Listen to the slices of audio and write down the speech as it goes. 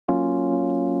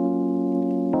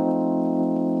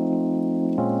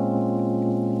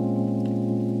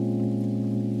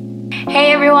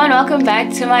Hey everyone, welcome back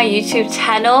to my YouTube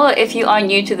channel. If you are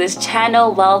new to this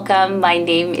channel, welcome. My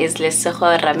name is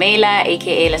Lesego Ramela,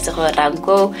 aka Lesego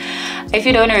Rankou. If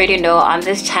you don't already know, on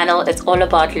this channel it's all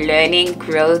about learning,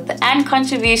 growth and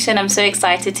contribution. I'm so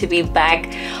excited to be back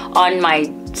on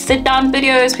my sit down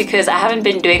videos because I haven't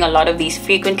been doing a lot of these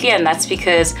frequently, and that's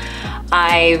because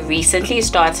I recently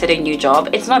started a new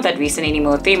job. It's not that recent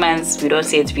anymore, 3 months, we don't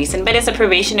say it's recent, but it's a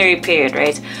probationary period,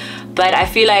 right? But I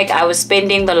feel like I was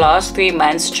spending the last 3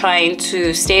 months trying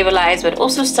to stabilize, but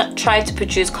also try to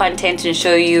produce content and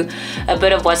show you a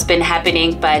bit of what's been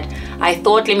happening. But I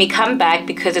thought, let me come back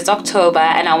because it's October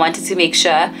and I wanted to make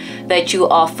sure that you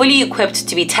are fully equipped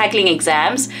to be tackling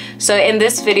exams. So in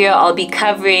this video, I'll be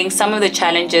covering some of the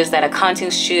challenges that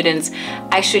accounting students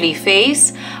actually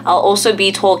face. I'll also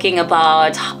be talking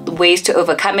about ways to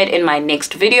overcome it in my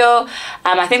next video.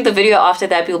 I think the video after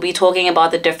that, we'll be talking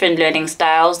about the different learning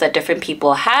styles that different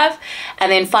people have.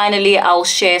 And then finally, I'll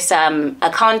share some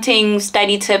accounting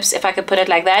study tips, if I could put it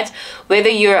like that. Whether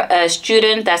you're a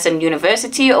student that's in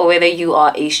university or whether you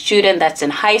are a student that's in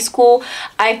high school,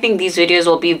 I think these videos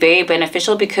will be very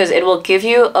beneficial because it will give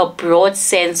you a broad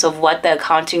sense of what the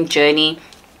accounting journey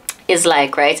is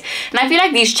like, right? And I feel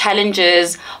like these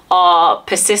challenges are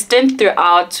persistent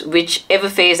throughout whichever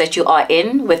phase that you are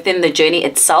in within the journey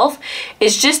itself.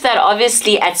 It's just that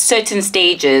obviously at certain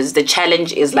stages the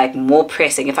challenge is like more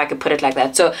pressing, if I could put it like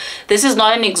that. So this is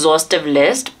not an exhaustive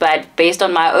list, but based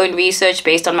on my own research,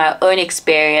 based on my own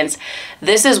experience,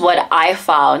 this is what I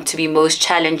found to be most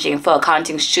challenging for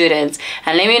accounting students.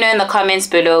 And let me know in the comments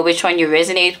below which one you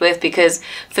resonate with, because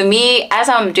for me, as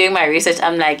I'm doing my research,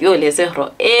 I'm like, yo,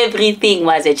 Lesego, everything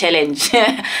was a challenge.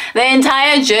 The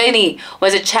entire journey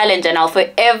was a challenge, and I'll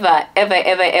forever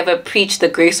ever preach the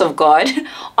grace of God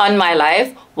on my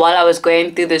life while I was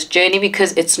going through this journey,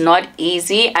 because it's not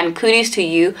easy. And kudos to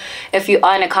you if you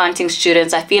are an accounting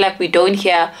student. I feel like we don't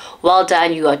hear well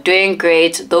done, you are doing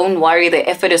great, don't worry, the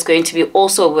effort is going to be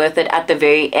also worth it at the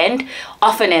very end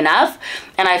often enough.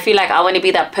 And I feel like I want to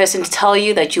be that person to tell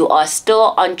you that you are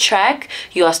still on track,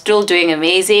 you are still doing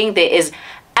amazing. There is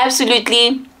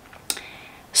absolutely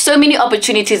so many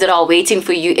opportunities that are waiting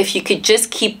for you if you could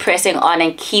just keep pressing on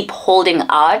and keep holding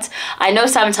out. I know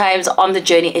sometimes on the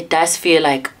journey it does feel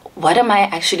like, what am I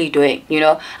actually doing? You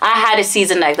know, I had a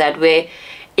season like that where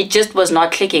it just was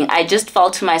not clicking. I just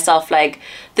felt to myself like,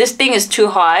 this thing is too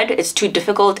hard, it's too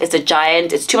difficult, it's a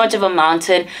giant, it's too much of a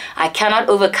mountain, I cannot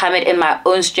overcome it in my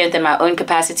own strength and my own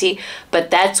capacity.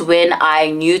 But that's when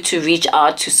I knew to reach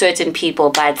out to certain people.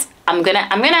 But I don't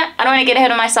want to get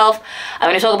ahead of myself. I'm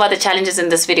going to talk about the challenges in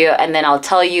this video, and then I'll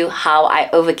tell you how I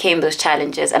overcame those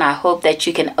challenges, and I hope that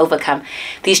you can overcome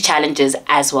these challenges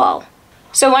as well.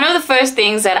 So one of the first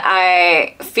things that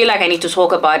I feel like I need to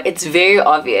talk about, it's very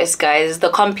obvious, guys, the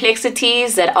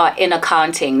complexities that are in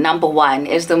accounting. Number one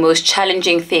is the most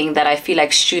challenging thing that I feel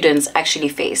like students actually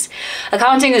face.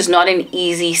 Accounting is not an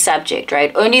easy subject,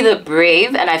 right? Only the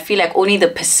brave, and I feel like only the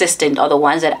persistent are the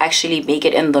ones that actually make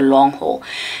it in the long haul.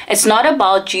 It's not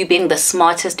about you being the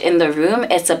smartest in the room.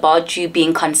 It's about you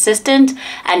being consistent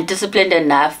and disciplined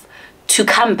enough to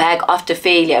come back after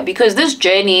failure, because this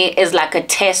journey is like a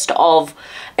test of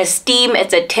esteem.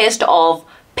 It's a test of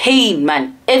pain,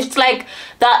 man. It's like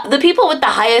the people with the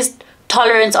highest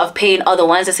tolerance of pain are the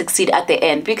ones that succeed at the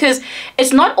end, because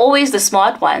it's not always the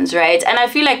smart ones, right? And I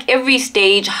feel like every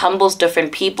stage humbles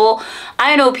different people.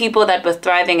 I know people that were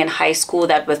thriving in high school,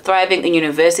 that were thriving in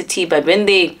university, but when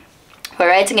they were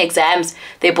writing exams,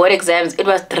 they board exams, it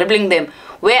was dribbling them.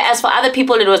 Whereas for other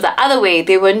people, it was the other way.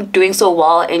 They weren't doing so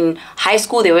well in high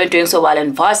school. They weren't doing so well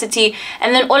in varsity.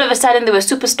 And then all of a sudden, they were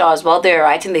superstars while they were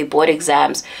writing their board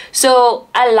exams. So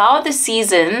allow the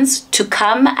seasons to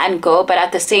come and go. But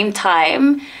at the same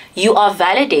time, you are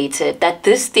validated that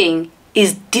this thing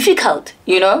is difficult.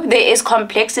 You know, there is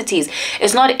complexities.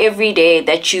 It's not every day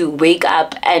that you wake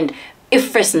up and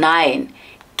IFRS 9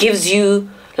 gives you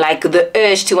like the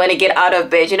urge to want to get out of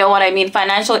bed. You know what I mean?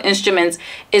 Financial instruments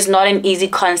is not an easy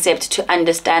concept to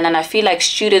understand. And I feel like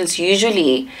students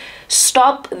usually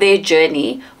stop their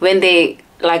journey when they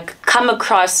like come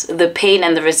across the pain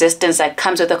and the resistance that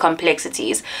comes with the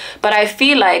complexities. But I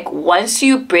feel like once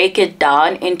you break it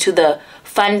down into the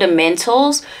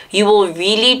fundamentals, you will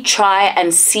really try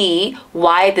and see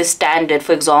why the standard,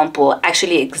 for example,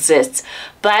 actually exists.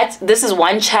 But this is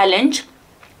one challenge.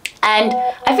 And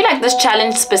I feel like this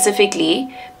challenge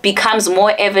specifically becomes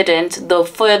more evident the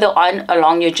further on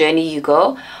along your journey you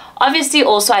go. Obviously,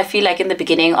 also, I feel like in the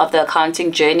beginning of the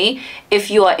accounting journey, if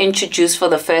you are introduced for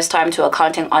the first time to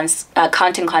accounting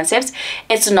concepts,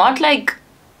 it's not like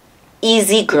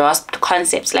easy grasped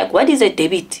concepts. Like, what is a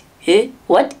debit? Eh?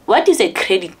 What is a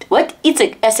credit? What is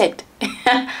an asset?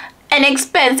 An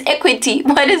expense, equity,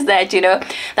 what is that?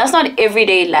 That's not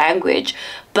everyday language.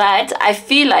 But I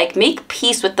feel like make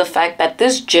peace with the fact that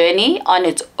this journey on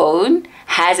its own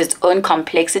has its own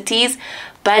complexities,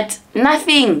 but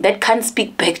nothing that can't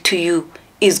speak back to you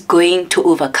is going to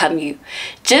overcome you.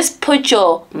 Just put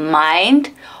your mind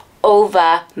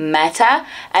over matter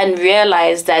and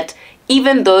realize that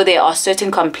even though there are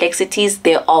certain complexities,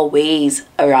 there are ways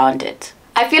around it.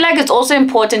 I feel like it's also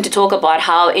important to talk about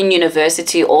how in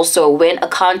university also when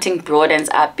accounting broadens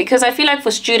up, because I feel like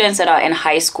for students that are in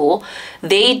high school,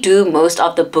 they do most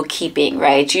of the bookkeeping,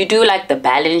 right? You do like the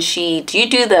balance sheet, you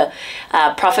do the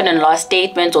profit and loss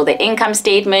statement or the income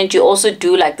statement. You also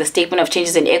do like the statement of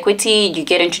changes in equity. You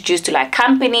get introduced to like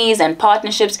companies and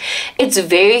partnerships. It's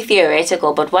very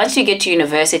theoretical, but once you get to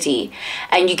university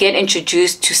and you get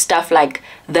introduced to stuff like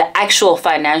the actual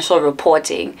financial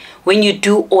reporting, when you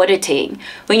do auditing,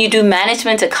 when you do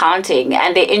management accounting,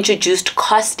 and they introduced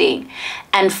costing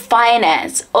and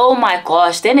finance, oh my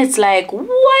gosh, then it's like,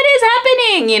 what is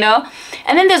happening,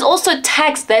 And then there's also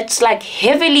tax that's like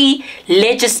heavily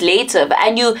legislative,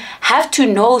 and you have to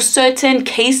know certain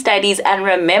case studies and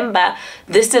remember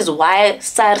this is why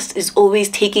SARS is always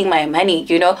taking my money,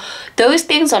 Those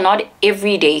things are not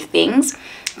everyday things,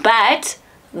 but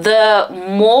the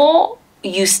more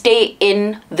you stay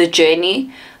in the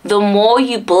journey, the more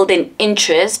you build an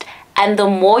interest and the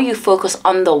more you focus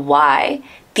on the why,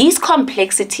 these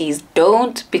complexities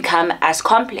don't become as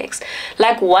complex.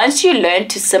 Like once you learn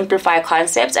to simplify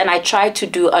concepts, and I try to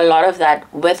do a lot of that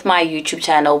with my YouTube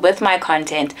channel, with my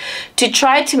content, to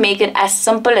try to make it as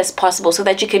simple as possible so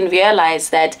that you can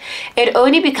realize that it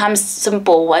only becomes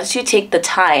simple once you take the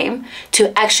time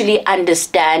to actually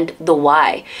understand the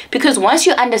why. Because once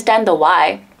you understand the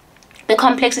why, the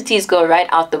complexities go right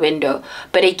out the window.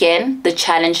 But again, the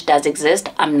challenge does exist.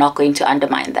 I'm not going to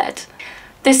undermine that.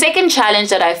 The second challenge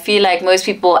that I feel like most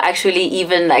people actually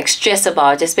even like stress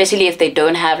about, especially if they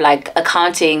don't have like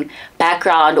accounting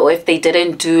background or if they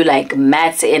didn't do like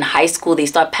maths in high school, they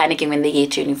start panicking when they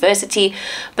get to university.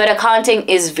 But accounting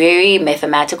is very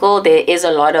mathematical. There is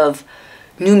a lot of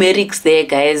numerics there,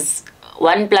 guys.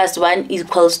 1 + 1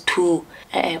 = 2.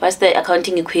 What's the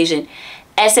accounting equation?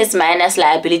 Assets minus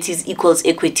liabilities equals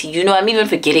equity. I'm even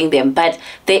forgetting them, but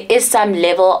there is some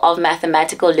level of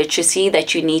mathematical literacy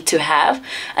that you need to have,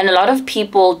 and a lot of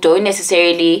people don't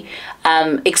necessarily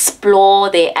explore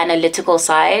their analytical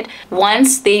side.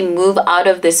 Once they move out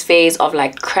of this phase of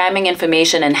like cramming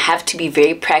information and have to be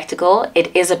very practical,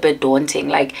 it is a bit daunting.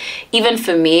 Like even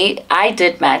for me, I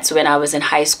did maths when I was in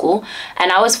high school,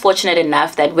 and I was fortunate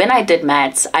enough that when I did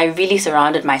maths, I really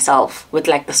surrounded myself with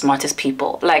like the smartest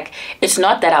people. Like it's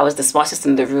not that I was the smartest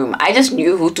in the room, I just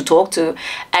knew who to talk to,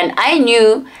 and I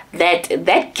knew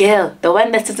that girl, the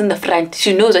one that sits in the front,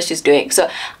 she knows what she's doing. So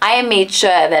I made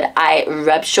sure that I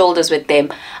rubbed shoulders with them.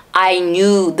 I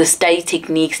knew the study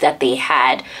techniques that they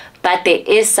had, but there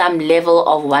is some level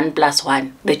of 1 +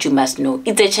 1 that you must know.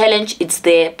 It's a challenge, it's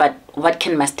there, but what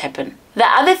must happen? The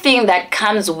other thing that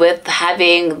comes with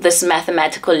having this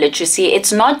mathematical literacy,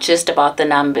 it's not just about the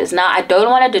numbers. Now, I don't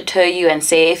want to deter you and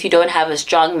say if you don't have a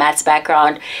strong maths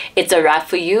background, it's a wrap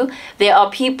for you. There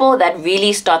are people that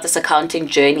really start this accounting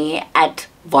journey at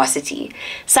varsity.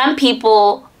 Some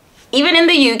people, even in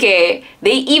the UK,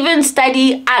 they even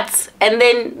study arts and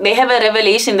then they have a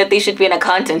revelation that they should be an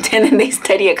accountant and then they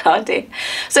study accounting.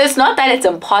 So it's not that it's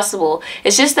impossible.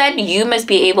 It's just that you must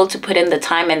be able to put in the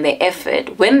time and the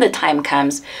effort when the time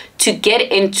comes to get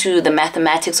into the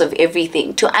mathematics of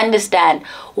everything, to understand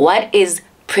what is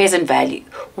present value,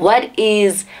 what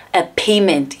is a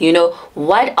payment,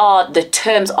 what are the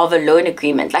terms of a loan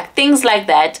agreement. Like things like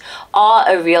that are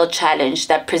a real challenge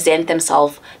that present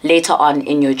themselves later on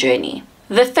in your journey.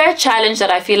 The third challenge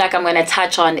that I feel like I'm going to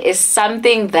touch on is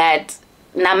something that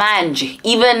namanje,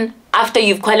 even after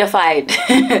you've qualified,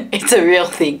 it's a real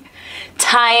thing.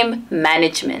 Time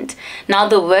management. Now,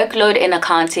 the workload in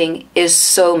accounting is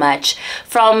so much.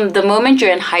 From the moment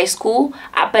you're in high school,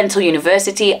 up until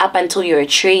university, up until you're a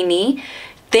trainee,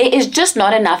 there is just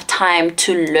not enough time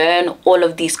to learn all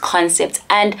of these concepts,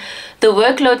 and the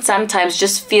workload sometimes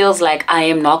just feels like I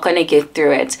am not going to get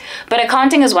through it. But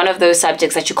accounting is one of those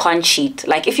subjects that you can't cheat.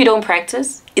 Like if you don't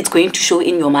practice, it's going to show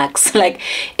in your marks. Like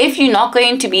if you're not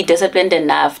going to be disciplined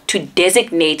enough to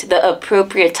designate the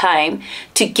appropriate time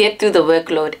to get through the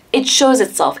workload, it shows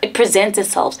itself, it presents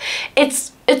itself.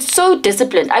 It's so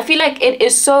disciplined. I feel like it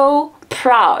is so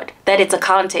proud that it's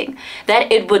accounting,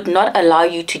 that it would not allow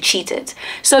you to cheat it.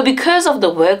 So because of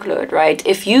the workload, right,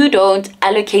 if you don't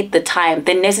allocate the time,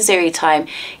 the necessary time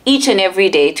each and every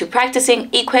day to practicing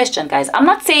a question, guys, I'm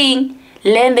not saying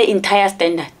learn the entire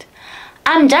standard.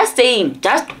 I'm just saying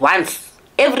just once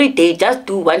every day, just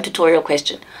do one tutorial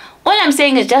question. All I'm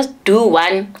saying is just do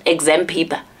one exam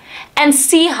paper and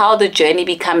see how the journey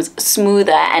becomes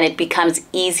smoother and it becomes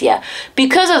easier,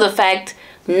 because of the fact,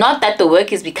 not that the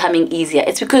work is becoming easier,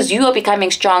 it's because you are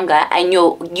becoming stronger and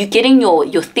you're getting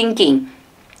your thinking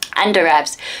under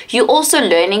wraps. You're also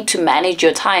learning to manage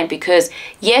your time, because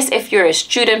yes, if you're a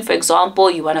student, for example,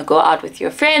 you want to go out with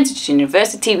your friends, it's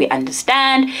university, we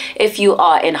understand. If you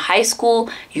are in high school,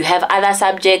 you have other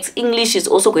subjects. English is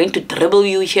also going to dribble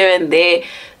you here and there.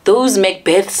 Those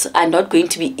Macbeths are not going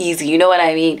to be easy, you know what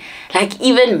I mean? Like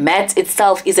even maths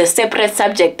itself is a separate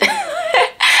subject.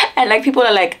 And like people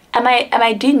are like, am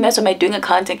I doing maths or am I doing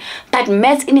accounting? But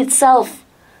maths in itself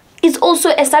is also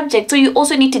a subject, so you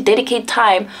also need to dedicate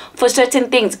time for certain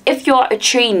things. If you're a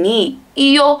trainee,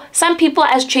 some people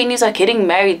as trainees are getting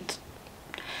married.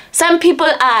 Some people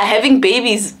are having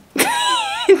babies.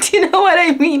 Do you know what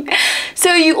I mean?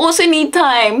 So you also need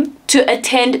time to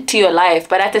attend to your life.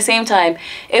 But at the same time,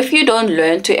 if you don't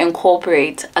learn to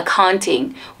incorporate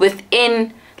accounting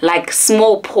within like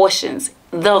small portions,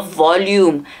 the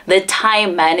volume, the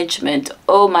time management,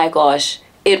 oh my gosh,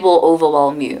 it will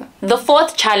overwhelm you. The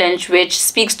fourth challenge, which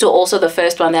speaks to also the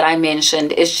first one that I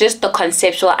mentioned, is just the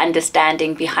conceptual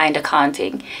understanding behind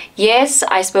accounting. Yes,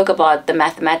 I spoke about the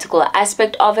mathematical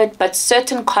aspect of it, but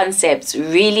certain concepts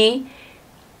really,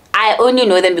 I only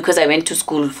know them because I went to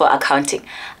school for accounting.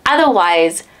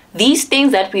 Otherwise, these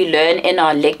things that we learn in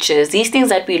our lectures, these things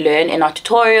that we learn in our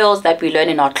tutorials, that we learn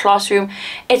in our classroom,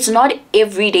 it's not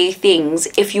everyday things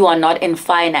if you are not in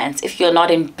finance, if you're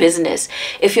not in business,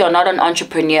 if you're not an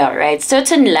entrepreneur, right?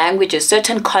 Certain languages,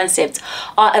 certain concepts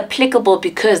are applicable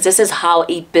because this is how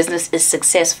a business is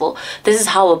successful. This is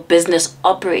how a business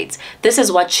operates. This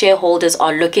is what shareholders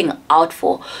are looking out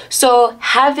for. So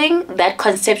having that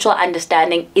conceptual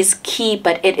understanding is key,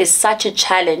 but it is such a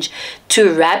challenge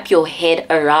to wrap your head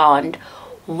around.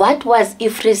 What was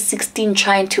IFRS 16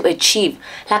 trying to achieve?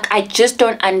 Like, I just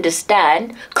don't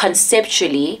understand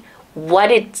conceptually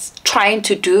what it's trying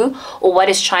to do or what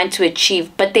it's trying to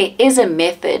achieve. But there is a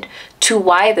method to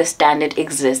why the standard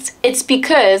exists. It's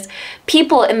because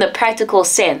people in the practical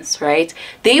sense, right,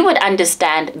 they would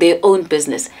understand their own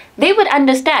business. They would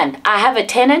understand, I have a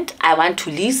tenant, I want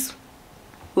to lease.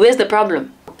 Where's the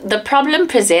problem? The problem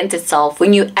presents itself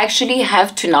when you actually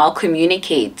have to now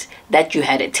communicate that you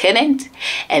had a tenant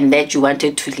and that you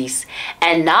wanted to lease.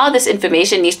 And now this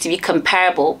information needs to be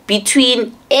comparable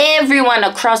between everyone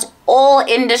across all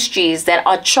industries that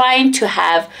are trying to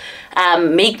have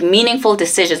make meaningful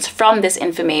decisions from this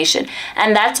information.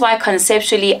 And that's why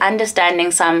conceptually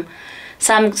understanding some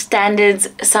standards,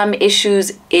 some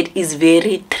issues, it is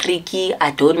very tricky. I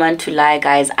don't want to lie,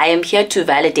 guys. I am here to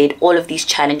validate all of these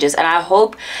challenges, and I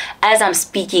hope as I'm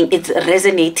speaking it's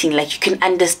resonating, like you can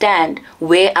understand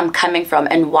where I'm coming from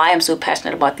and why I'm so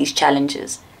passionate about these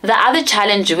challenges. The other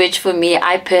challenge, which for me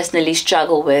I personally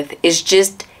struggle with, is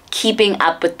just keeping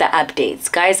up with the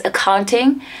updates. Guys,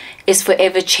 accounting is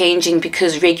forever changing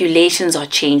because regulations are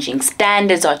changing,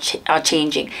 standards are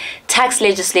changing, tax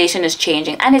legislation is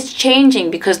changing, and it's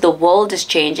changing because the world is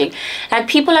changing. Like,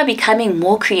 people are becoming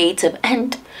more creative,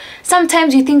 and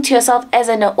sometimes you think to yourself as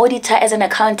an auditor, as an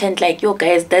accountant, like, yo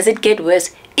guys, does it get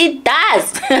worse? It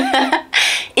does.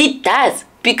 It does,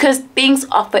 because things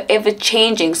are forever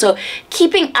changing. So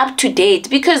keeping up to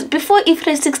date, because before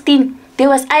IFRS 16 there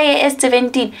was IAS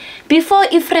 17. Before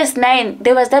IFRS 9,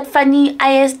 there was that funny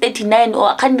IAS 39, or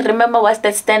I can't remember what's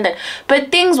that standard.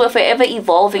 But things were forever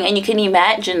evolving, and you can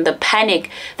imagine the panic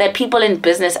that people in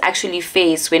business actually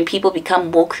face when people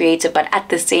become more creative. But at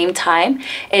the same time,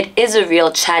 it is a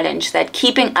real challenge that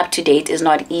keeping up to date is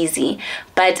not easy.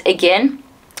 But again,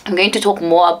 I'm going to talk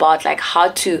more about like how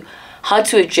to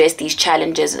address these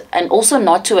challenges, and also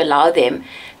not to allow them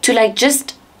to like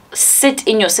just sit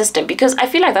in your system, because I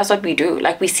feel like that's what we do.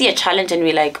 Like, we see a challenge and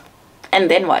we're like, and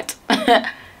then what? And then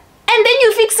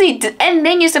you fix it, and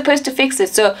then you're supposed to fix it.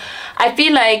 So I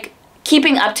feel like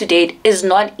keeping up to date is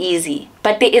not easy,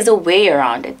 but there is a way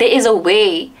around it. There is a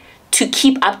way to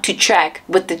keep up to track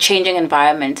with the changing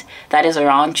environment that is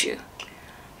around you.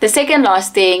 The second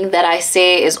last thing that I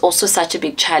say is also such a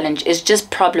big challenge is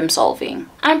just problem solving.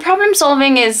 And problem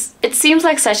solving is, it seems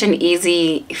like such an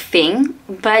easy thing,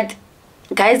 but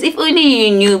guys, if only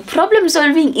you knew, problem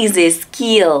solving is a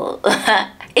skill.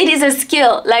 It is a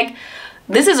skill. Like,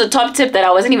 this is a top tip that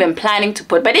I wasn't even planning to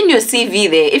put, but in your CV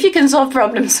there, if you can solve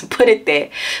problems, put it there,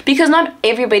 because not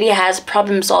everybody has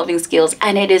problem solving skills,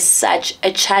 and it is such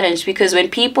a challenge because when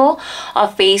people are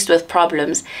faced with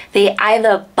problems, they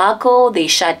either buckle, they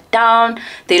shut down,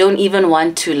 they don't even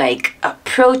want to like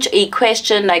approach a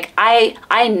question. Like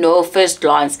I know first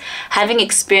glance, having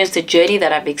experienced the journey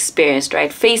that I've experienced,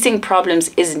 right, facing problems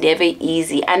is never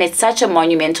easy, and it's such a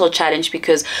monumental challenge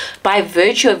because by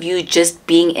virtue of you just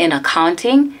being in accounting,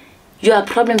 you're a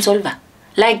problem solver.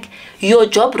 Like your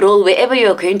job role, wherever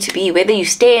you're going to be, whether you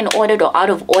stay in audit or out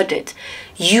of audit,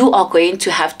 you are going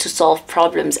to have to solve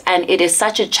problems, and it is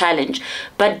such a challenge.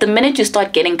 But the minute you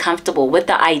start getting comfortable with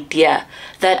the idea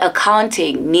that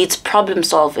accounting needs problem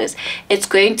solvers, it's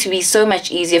going to be so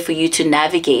much easier for you to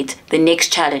navigate the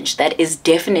next challenge that is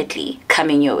definitely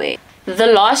coming your way. The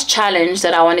last challenge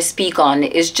that I want to speak on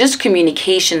is just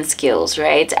communication skills,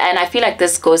 right? And I feel like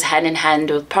this goes hand in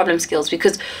hand with problem skills,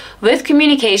 because with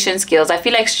communication skills, I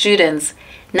feel like students,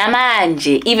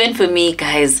 namanje, even for me,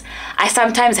 guys, I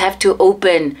sometimes have to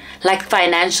open like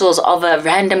financials of a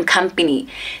random company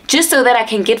just so that I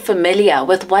can get familiar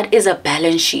with what is a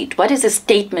balance sheet, what is a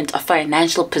statement of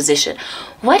financial position,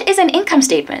 what is an income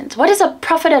statement, what is a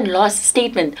profit and loss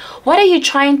statement, what are you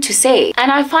trying to say?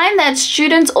 And I find that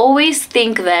students always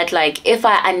think that like if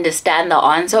I understand the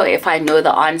answer, or if I know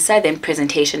the answer, then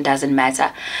presentation doesn't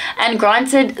matter. And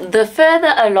granted, the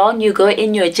further along you go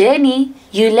in your journey,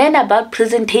 you learn about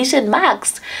presentation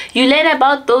marks. You learn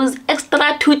about those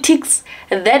extra 2 ticks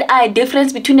that are a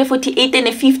difference between a 48 and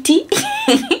a 50.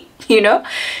 You know,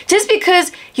 just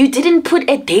because you didn't put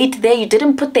a date there, you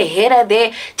didn't put the header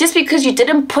there, just because you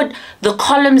didn't put the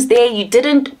columns there, you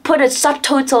didn't put a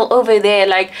subtotal over there.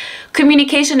 Like,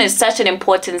 communication is such an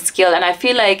important skill, and I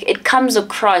feel like it comes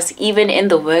across even in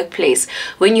the workplace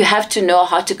when you have to know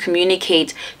how to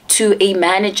communicate to a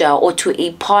manager or to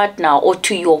a partner or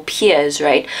to your peers,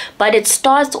 right? But it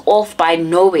starts off by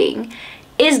knowing,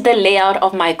 is the layout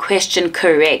of my question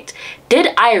correct? Did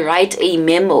I write a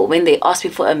memo when they asked me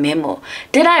for a memo?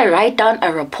 Did I write down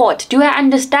a report? Do I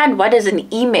understand what is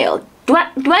an email? Do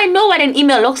I know what an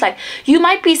email looks like? You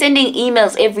might be sending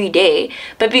emails every day,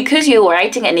 but because you're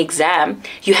writing an exam,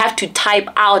 you have to type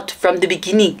out from the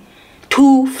beginning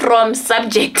to from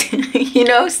subject, you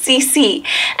know, CC,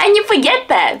 and you forget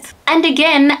that. And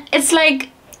again, it's like,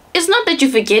 it's not that you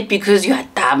forget because you are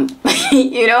dumb.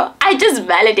 You know, I just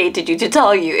validated you to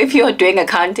tell you, if you're doing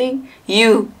accounting,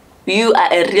 you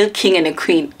are a real king and a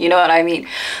queen. You know what I mean?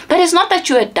 But it's not that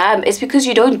you are dumb. It's because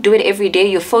you don't do it every day.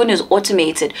 Your phone is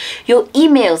automated. Your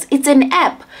emails, it's an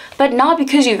app. But now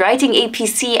because you're writing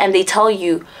APC and they tell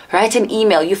you, write an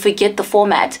email, you forget the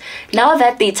format. Now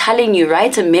that they're telling you,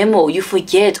 write a memo, you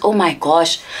forget, oh my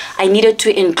gosh, I needed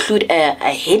to include a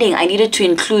heading. I needed to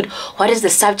include what is the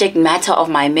subject matter of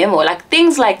my memo. Like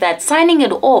things like that, signing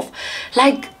it off.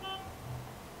 Like,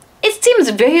 it seems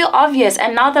very obvious,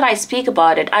 and now that I speak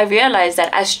about it, I realize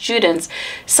that as students,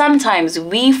 sometimes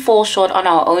we fall short on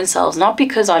our own selves, not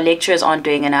because our lecturers aren't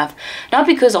doing enough, not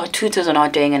because our tutors are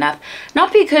not doing enough,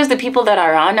 not because the people that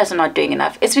are around us are not doing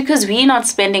enough. It's because we're not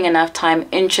spending enough time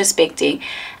introspecting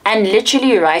and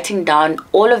literally writing down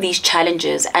all of these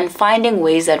challenges and finding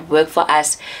ways that work for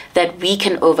us that we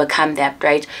can overcome that,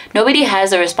 right? Nobody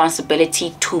has a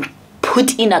responsibility to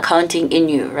put in accounting in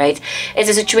you, right? It's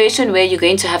a situation where you're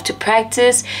going to have to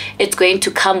practice. It's going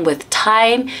to come with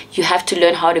time. You have to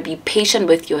learn how to be patient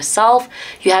with yourself.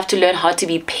 You have to learn how to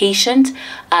be patient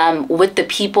with the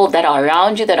people that are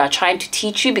around you that are trying to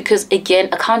teach you, because again,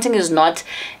 accounting is not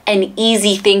an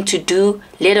easy thing to do,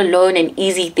 let alone an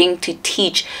easy thing to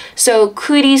teach. So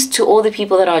kudos to all the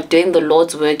people that are doing the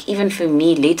Lord's work. Even for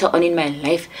me later on in my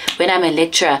life when I'm a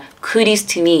lecturer, kudos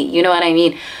to me, you know what I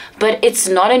mean? But it's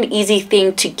not an easy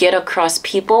thing to get across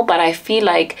people, but I feel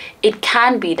like it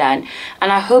can be done.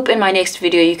 And I hope in my next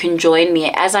video you can join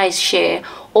me as I share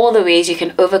all the ways you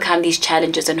can overcome these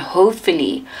challenges, and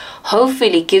hopefully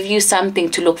give you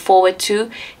something to look forward to,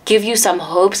 give you some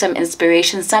hope, some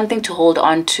inspiration, something to hold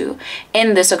on to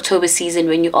in this October season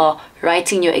when you are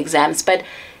writing your exams. But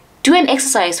do an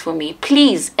exercise for me,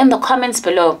 please, in the comments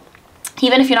below.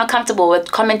 Even if you're not comfortable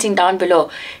with commenting down below,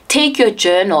 take your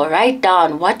journal, write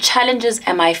down, what challenges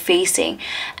am I facing?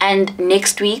 And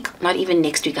next week, not even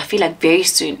next week, I feel like very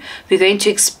soon, we're going to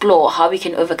explore how we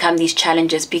can overcome these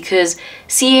challenges, because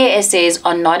CA essays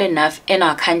are not enough in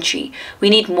our country. We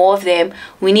need more of them.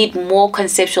 We need more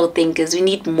conceptual thinkers. We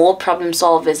need more problem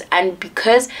solvers. And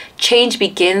because change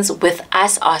begins with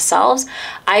us ourselves,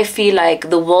 I feel like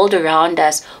the world around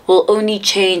us will only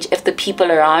change if the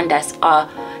people around us are,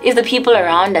 if the people people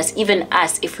around us, even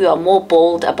us, if we are more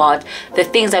bold about the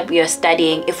things that we are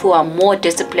studying, if we are more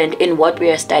disciplined in what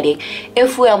we are studying,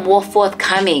 if we are more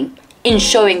forthcoming in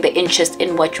showing the interest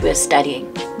in what we're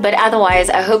studying. But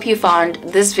otherwise, I hope you found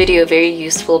this video very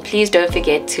useful. Please don't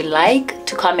forget to like,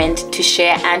 to comment, to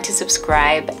share, and to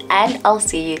subscribe. And I'll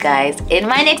see you guys in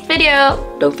my next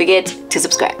video. Don't forget to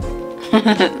subscribe.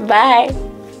 Bye.